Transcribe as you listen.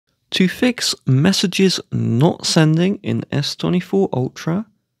To fix messages not sending in S24 Ultra,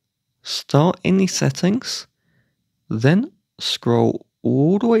 start in the settings, then scroll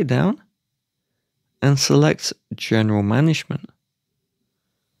all the way down and select General Management.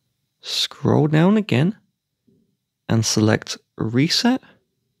 Scroll down again and select Reset.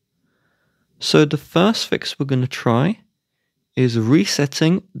 So the first fix we're going to try is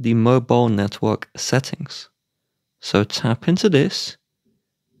resetting the mobile network settings. So tap into this,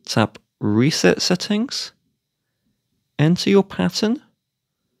 tap Reset Settings, enter your pattern,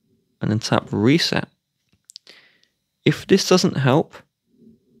 and then tap Reset. If this doesn't help,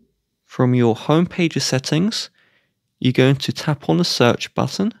 from your home page's settings, you're going to tap on the search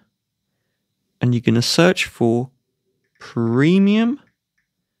button and you're going to search for Premium,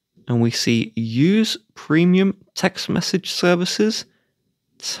 and we see Use Premium Text Message Services.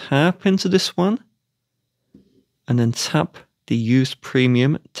 Tap into this one and then tap the Use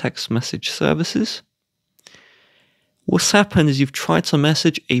Premium Text Message Services. What's happened is you've tried to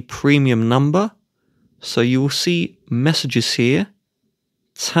message a premium number, so you will see messages here.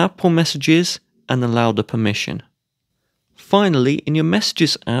 Tap on messages and allow the permission. Finally, in your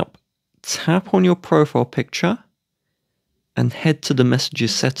messages app, tap on your profile picture and head to the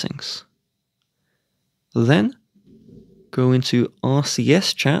messages settings. Then go into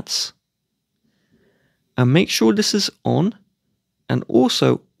RCS chats and make sure this is on, and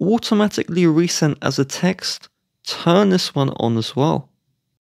also automatically resend as a text. Turn this one on as well.